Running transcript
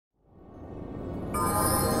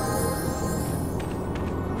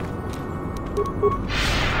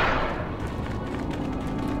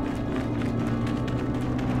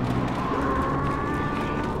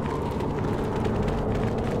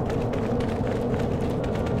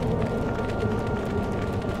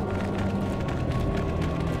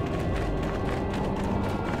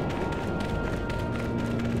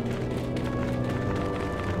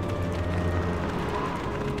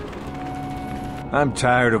I'm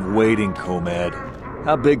tired of waiting, Comad.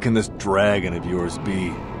 How big can this dragon of yours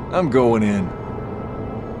be? I'm going in.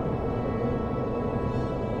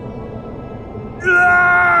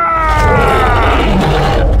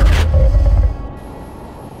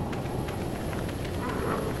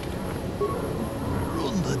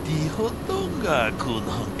 Runda di hotonga kun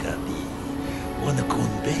honkabi. Wana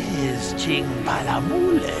kun bez ching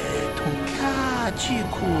palamule. Tunka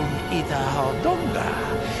chikun ida hodonga.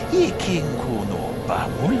 Iking kuno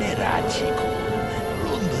pamulera chikun.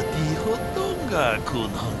 Runda di hotonga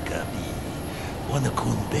kun honkabi. Wana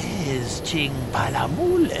kun bez ching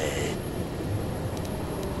palamule.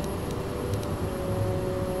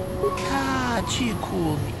 Ka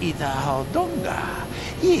chikun ida hodonga.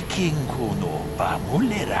 Iking kuno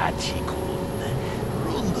pamulera chikun.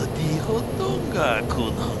 Runda di hotonga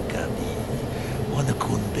kun honkabi. Wana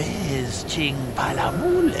kun bez ching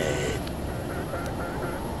palamule.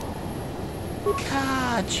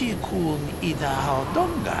 Ka chikun ida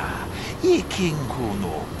hodonga. Iking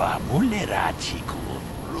kuno pamulera chikun.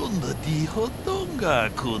 Runda di hodonga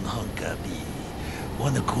kun honkabi.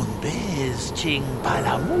 Wana kun bez ching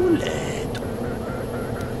palamule.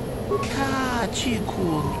 Ka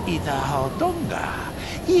chikun ida hodonga.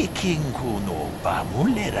 Iking kuno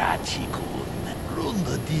pamulera chikun.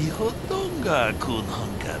 Runda di hodonga kun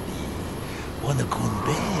honkabi. Wana kun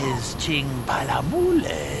bez ching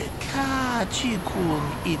palamule. Ka chikun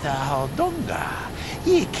ida hodonga.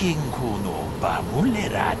 Iking kuno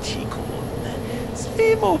pamulera chikun.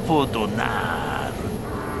 Slimo podonar.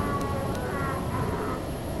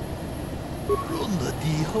 Runda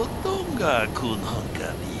di hodonga kun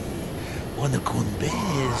honkabi. Wana kun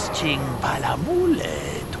bez ching palamule.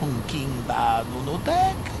 Tunking ba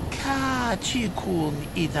nunotek. Ka chikun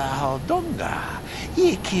ida hodonga.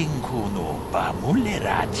 Iking kuno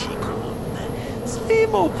pamulera chikun.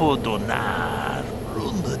 Slimo podonar.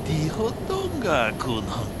 Runda di hodonga kun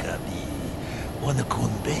honkabi. Wana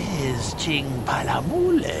kun bez ching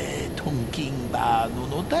palamule. Tunking ba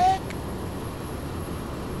nunotek.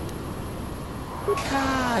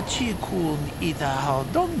 Ka chikun ida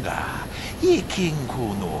hodonga. Iking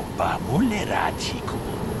kuno pamulera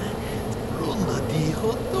chikun. Runda di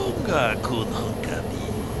hodonga kun honkabi.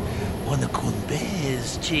 Wana kun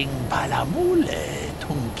bez ching palamule.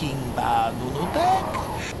 Tunking ba nunotek.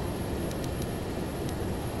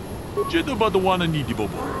 Jedi ba dawana ni di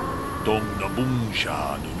bobo? Dong nabung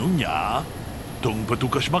siya nununya. Dong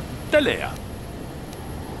patukas magtalea.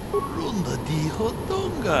 Runda di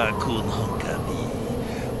hodonga kun honkabi.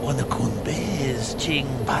 Wana kun bez ching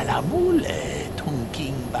palamule.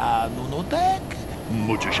 Tunking ba nunotek.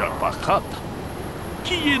 Mucho siya pakat.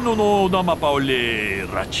 Kiyeno no namapaole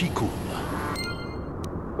rachikun.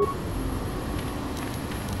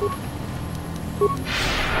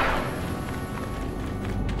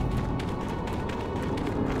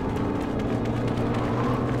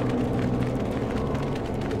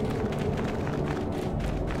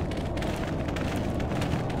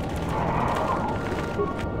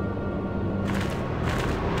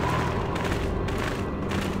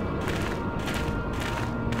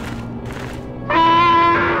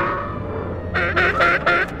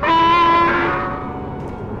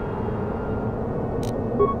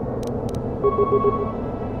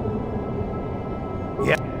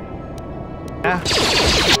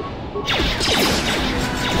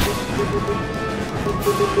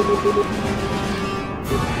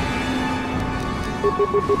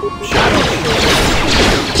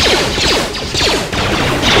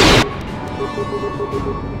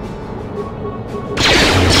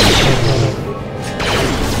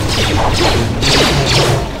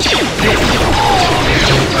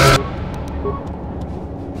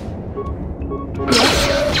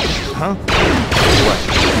 Huh?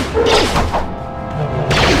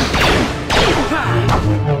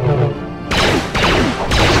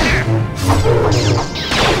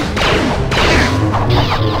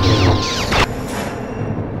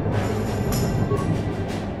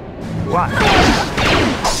 What?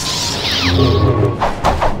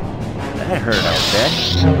 That hurt, I bet.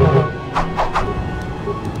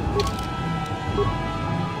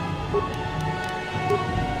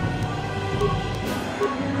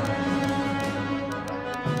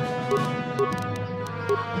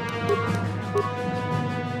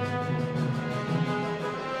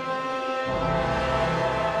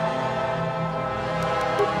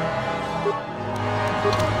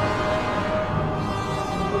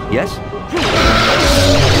 Yes?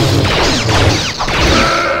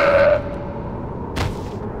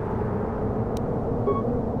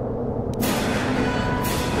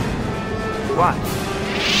 Why?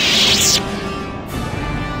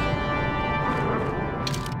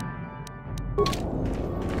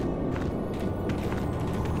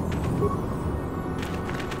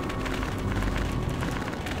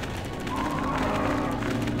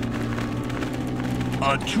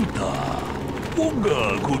 Achuta.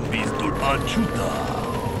 Wonga kun bistul achuta.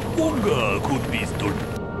 Wonga kun bistul.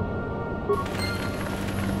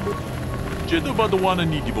 Jeda badawana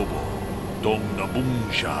ni di bobo. Dong na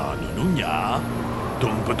bungsha nununya.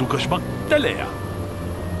 Dong patukas magtalea.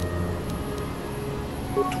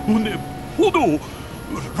 Tune hudu.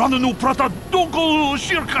 Rananu prata donko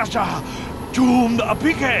shirkasha. Jum na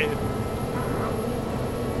apike.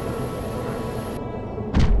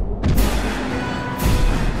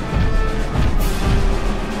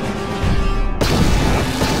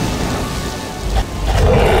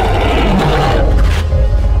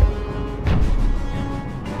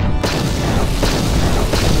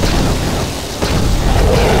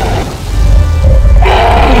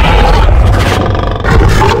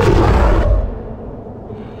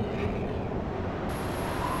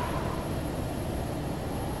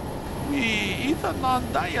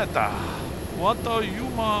 Dayata. Wata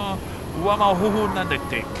yuma wama huhu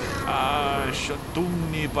nadektek.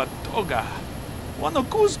 Shatung ni patoga. Wana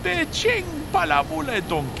kuspe ching palamule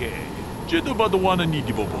donke. Jeda badawana ni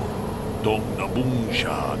di bobo. Dong na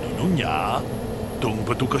bungsha nununya. Dong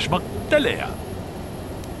patukas magtalea.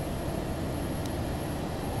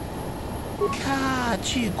 Ka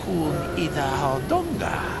chikun ida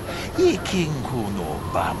donga. Iking kuno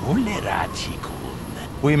bamulera chikun.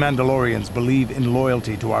 We Mandalorians believe in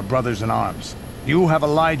loyalty to our brothers in arms. You have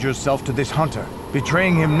allied yourself to this hunter.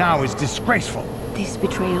 Betraying him now is disgraceful. This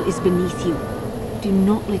betrayal is beneath you. Do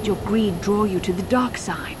not let your greed draw you to the dark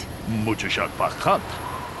side. Muchashak pakat.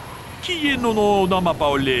 Kiye no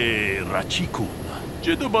namapaole rachikun.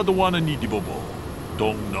 Jeda badawana ni di bobo.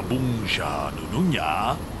 Dong na bungsha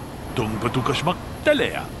nununya. Dong patukas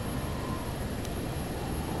magtalea.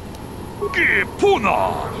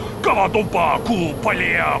 Kipuna! Kamatumpa ku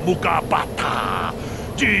palea muka bata!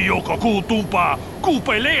 Jiyoka ku tumpa ku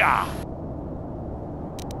pelea!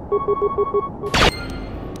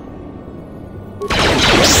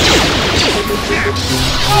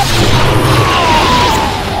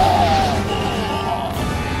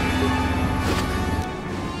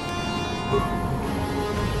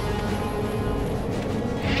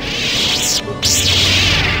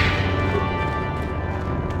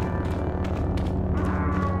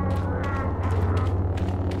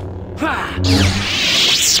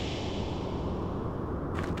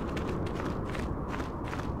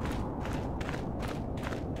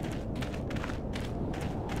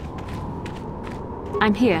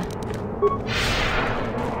 I'm here.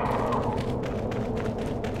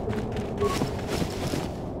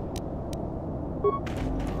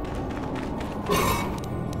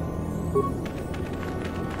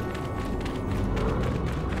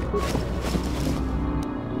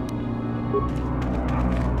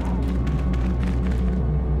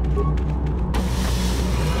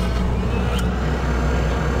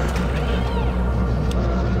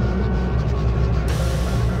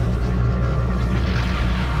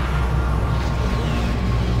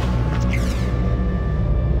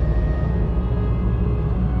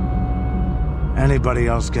 Anybody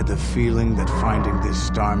else get the feeling that finding this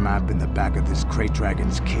star map in the back of this Krayt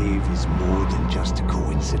Dragon's cave is more than just a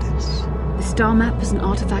coincidence? The star map is an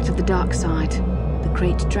artifact of the dark side. The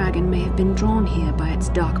Krayt Dragon may have been drawn here by its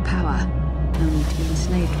dark power, only to be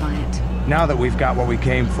enslaved by it. Now that we've got what we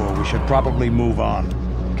came for, we should probably move on.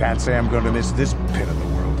 Can't say I'm going to miss this pit of the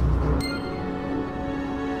world.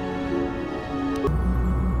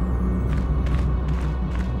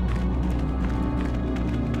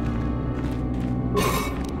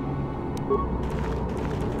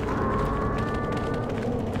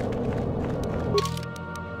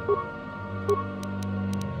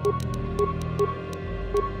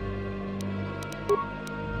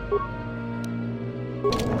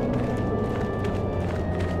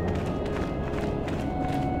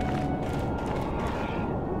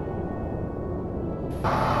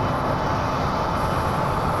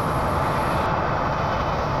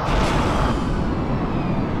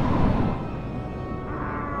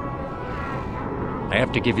 I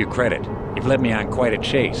have to give you credit. You've led me on quite a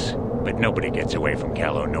chase, but nobody gets away from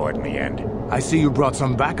Calo Nord in the end. I see you brought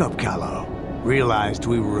some backup, Calo. Realized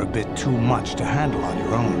we were a bit too much to handle on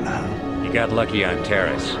your own, huh? You got lucky on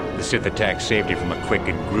Terrace. The Sith attack saved you from a quick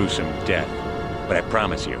and gruesome death. But I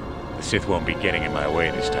promise you, The Sith won't be getting in my way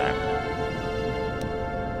this time.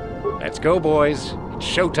 Let's go, boys. It's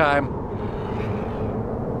showtime.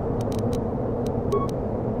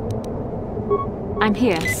 I'm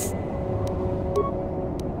here.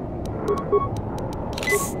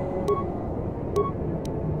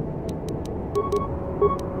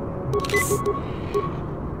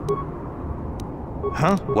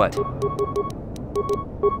 Huh? What?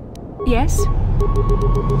 Yes?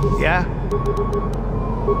 Yeah?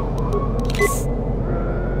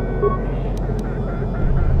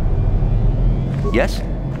 Yes?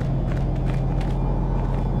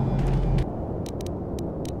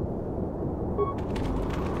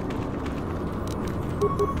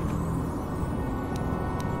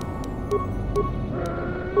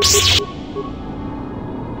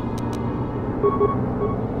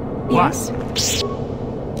 Yes?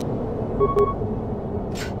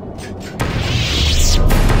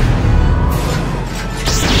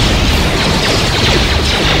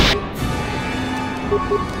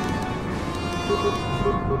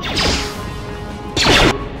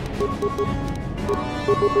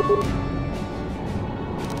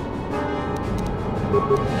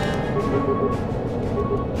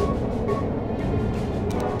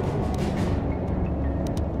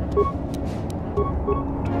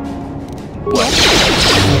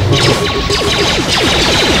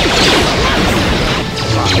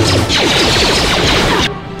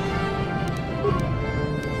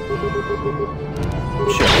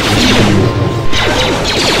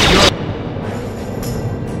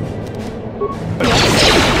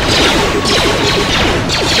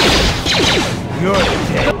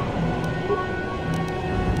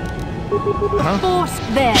 Force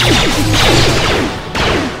there.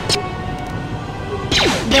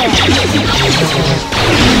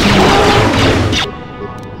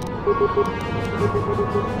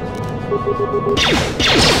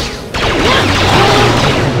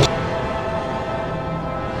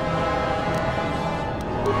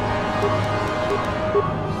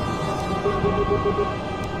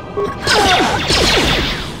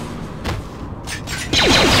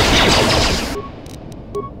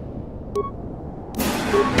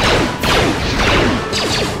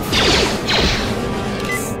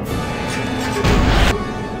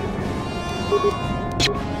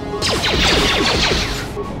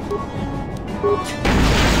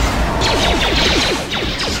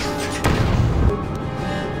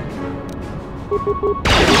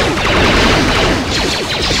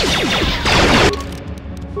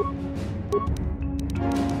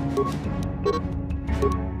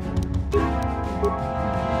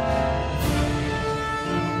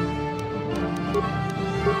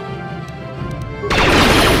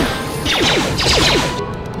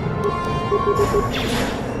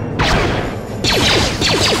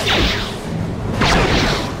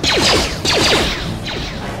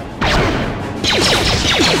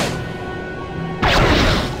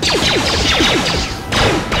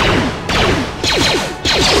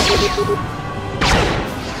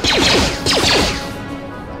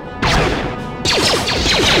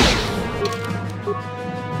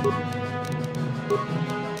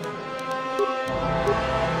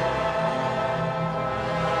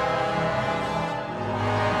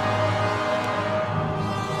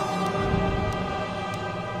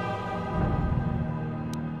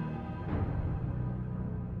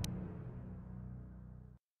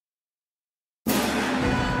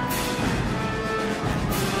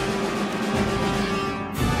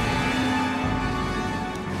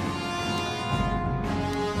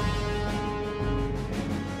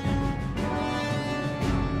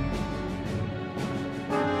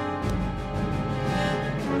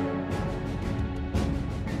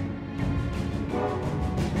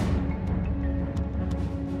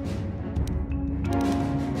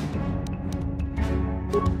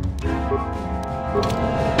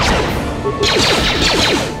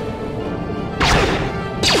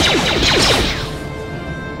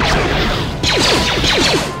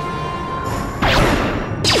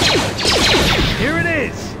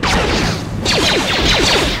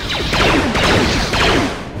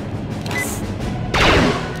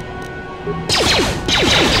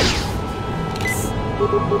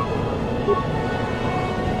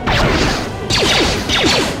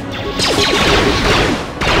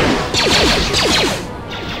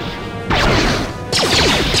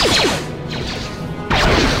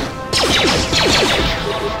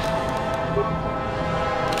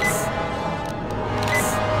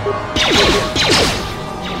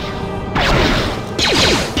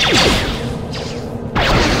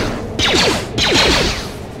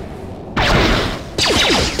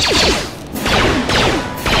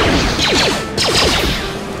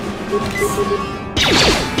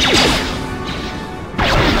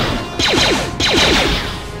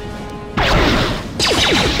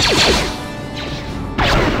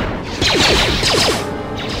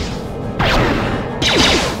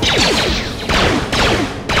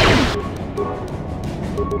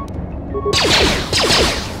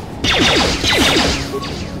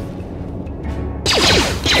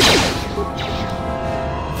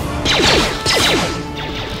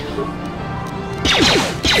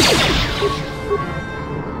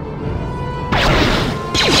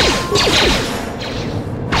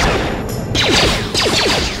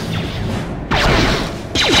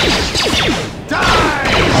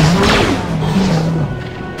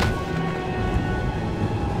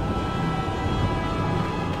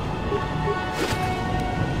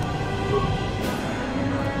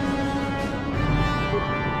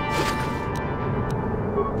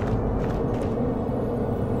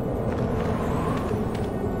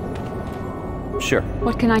 Sure.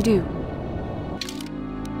 What can I do?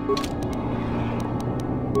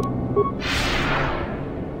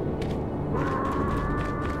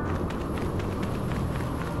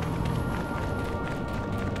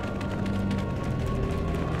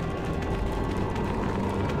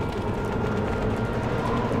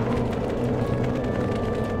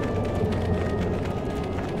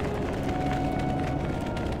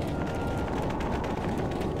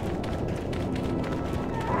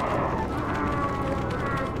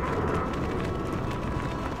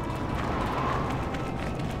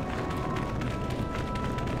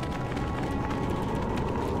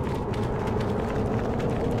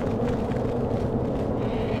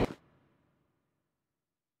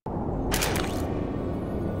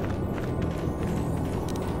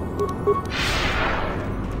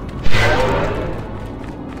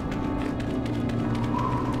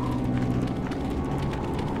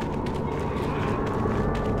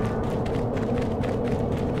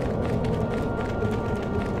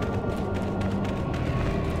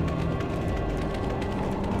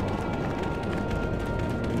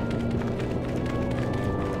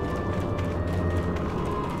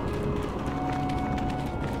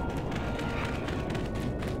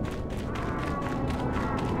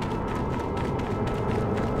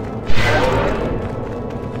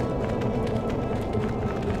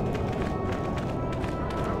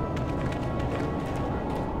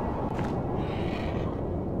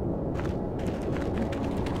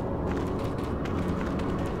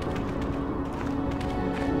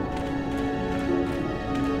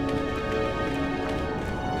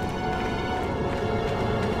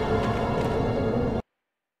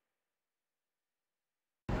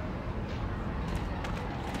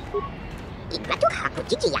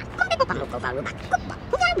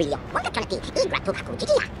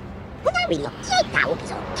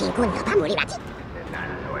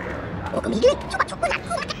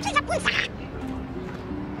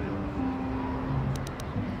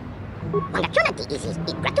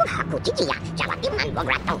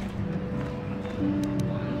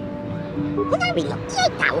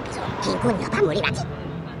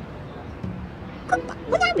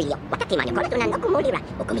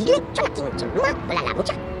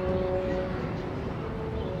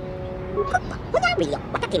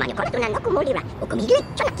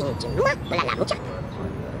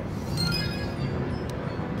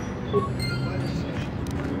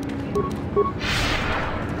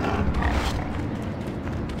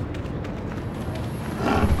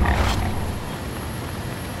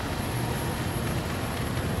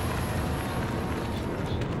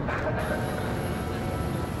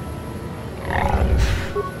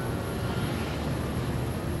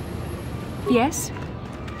 Yes?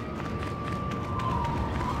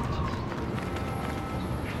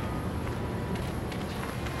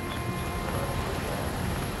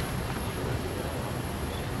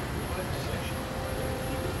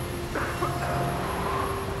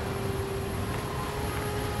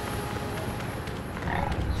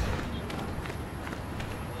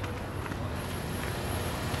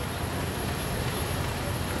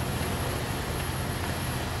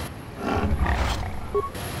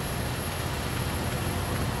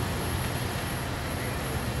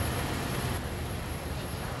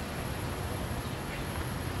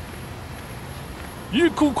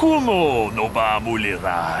 Yikukumo no ba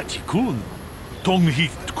mulera jikun.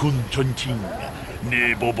 Tonghit kun chonching.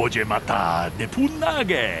 Ne boboje mata ne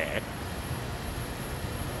punage.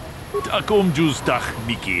 Takom justach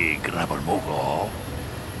miki grabal mogo.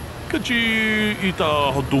 Kachi ita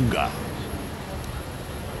hodunga.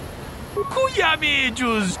 Kuyami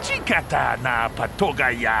juz chikata na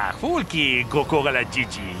patoga ya hulki gokora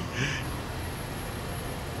jiji.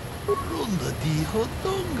 Ronda di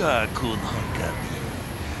hodonga kun hankami.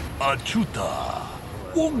 Achuta.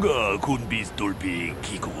 Wonga kun bistolbi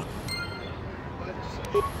kikut.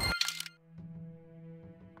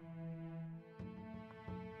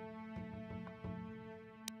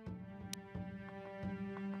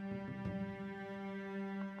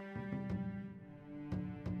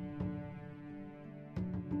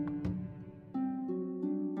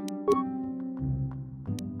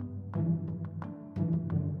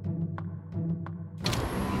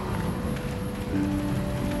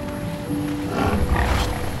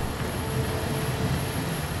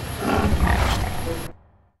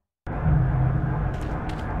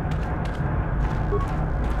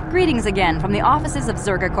 Greetings again from the offices of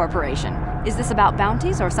Zerga Corporation. Is this about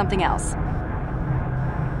bounties or something else?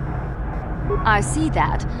 I see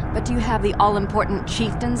that, but do you have the all-important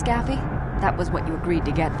chieftains, Gaffy? That was what you agreed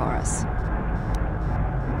to get for us.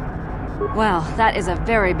 Well, that is a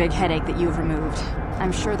very big headache that you've removed.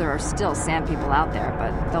 I'm sure there are still sand people out there,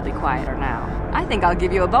 but they'll be quieter now. I think I'll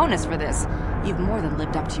give you a bonus for this. You've more than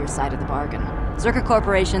lived up to your side of the bargain. Zerga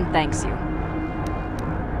Corporation thanks you.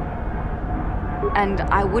 And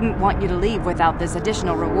I wouldn't want you to leave without this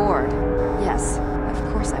additional reward. Yes,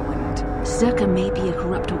 of course I wouldn't. Zerga may be a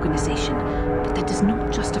corrupt organization, but that does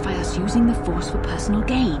not justify us using the Force for personal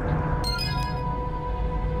gain.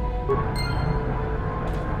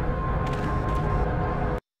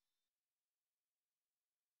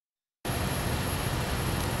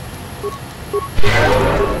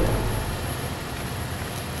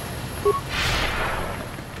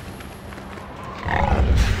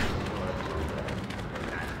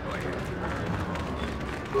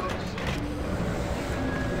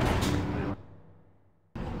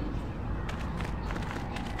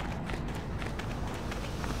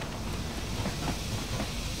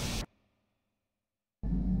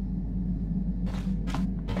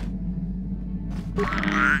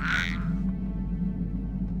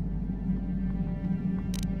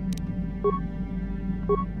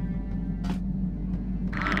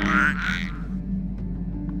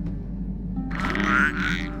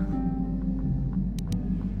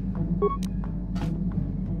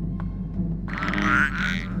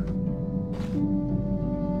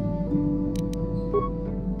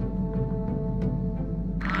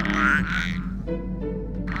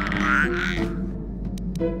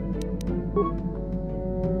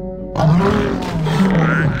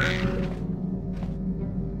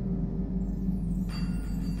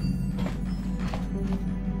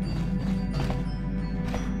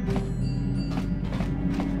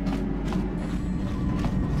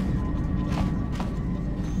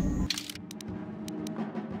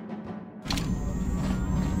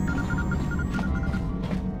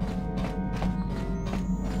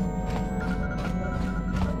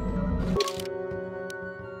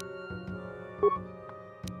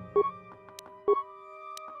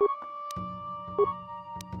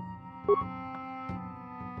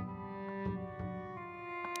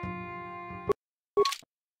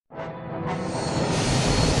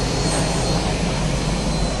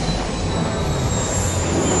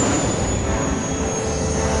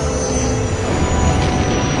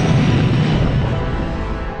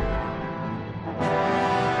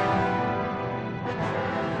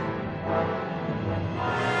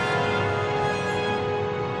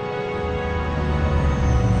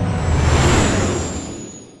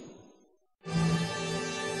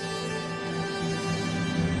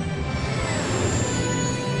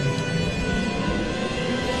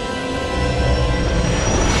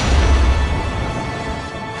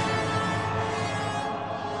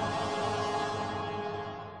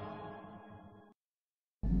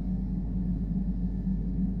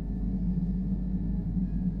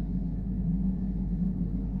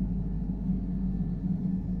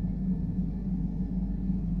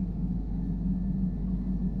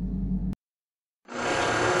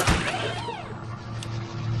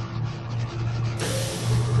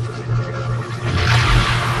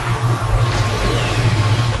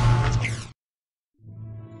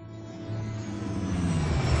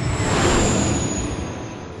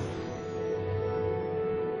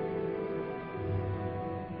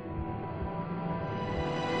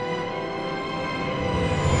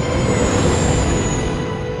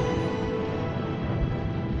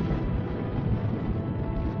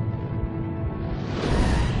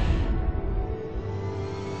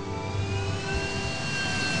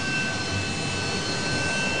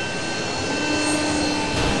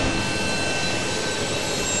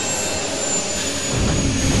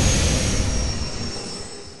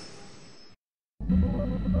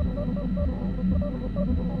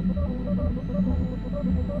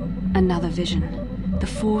 Another vision. The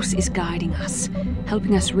Force is guiding us,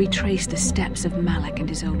 helping us retrace the steps of Malak and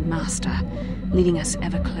his old master, leading us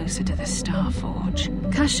ever closer to the Starforge.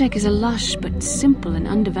 Kashyyyk is a lush but simple and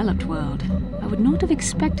undeveloped world. I would not have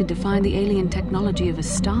expected to find the alien technology of a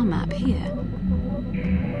star map here.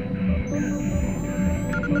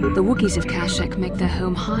 The Wookiees of Kashyyyk make their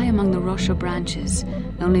home high among the Rosho branches.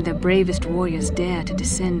 Only their bravest warriors dare to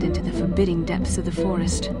descend into the forbidding depths of the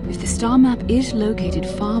forest. If the star map is located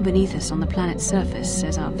far beneath us on the planet's surface,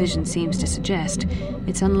 as our vision seems to suggest,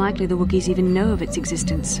 it's unlikely the Wookiees even know of its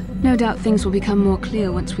existence. No doubt things will become more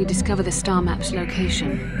clear once we discover the star map's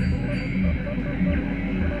location.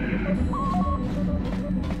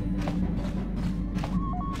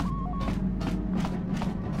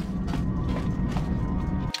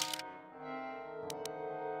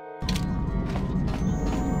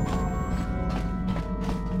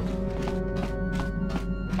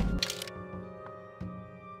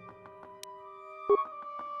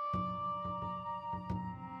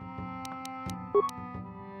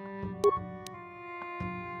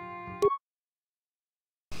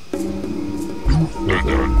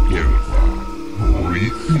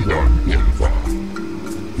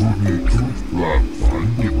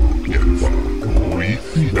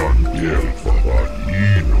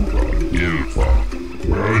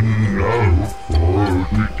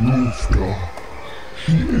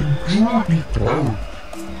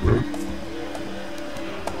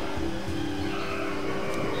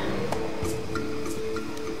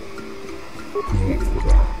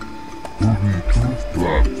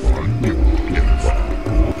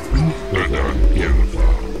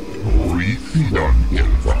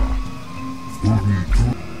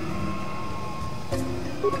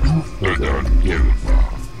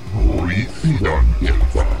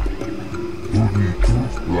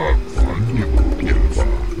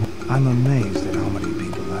 I'm amazed at how many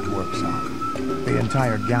people that works on. The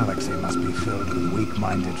entire galaxy must be filled with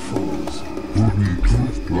weak-minded fools.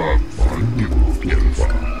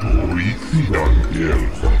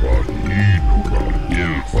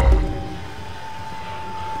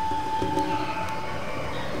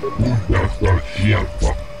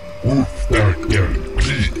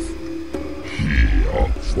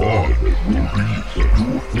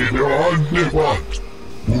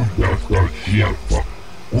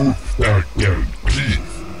 Geld, please.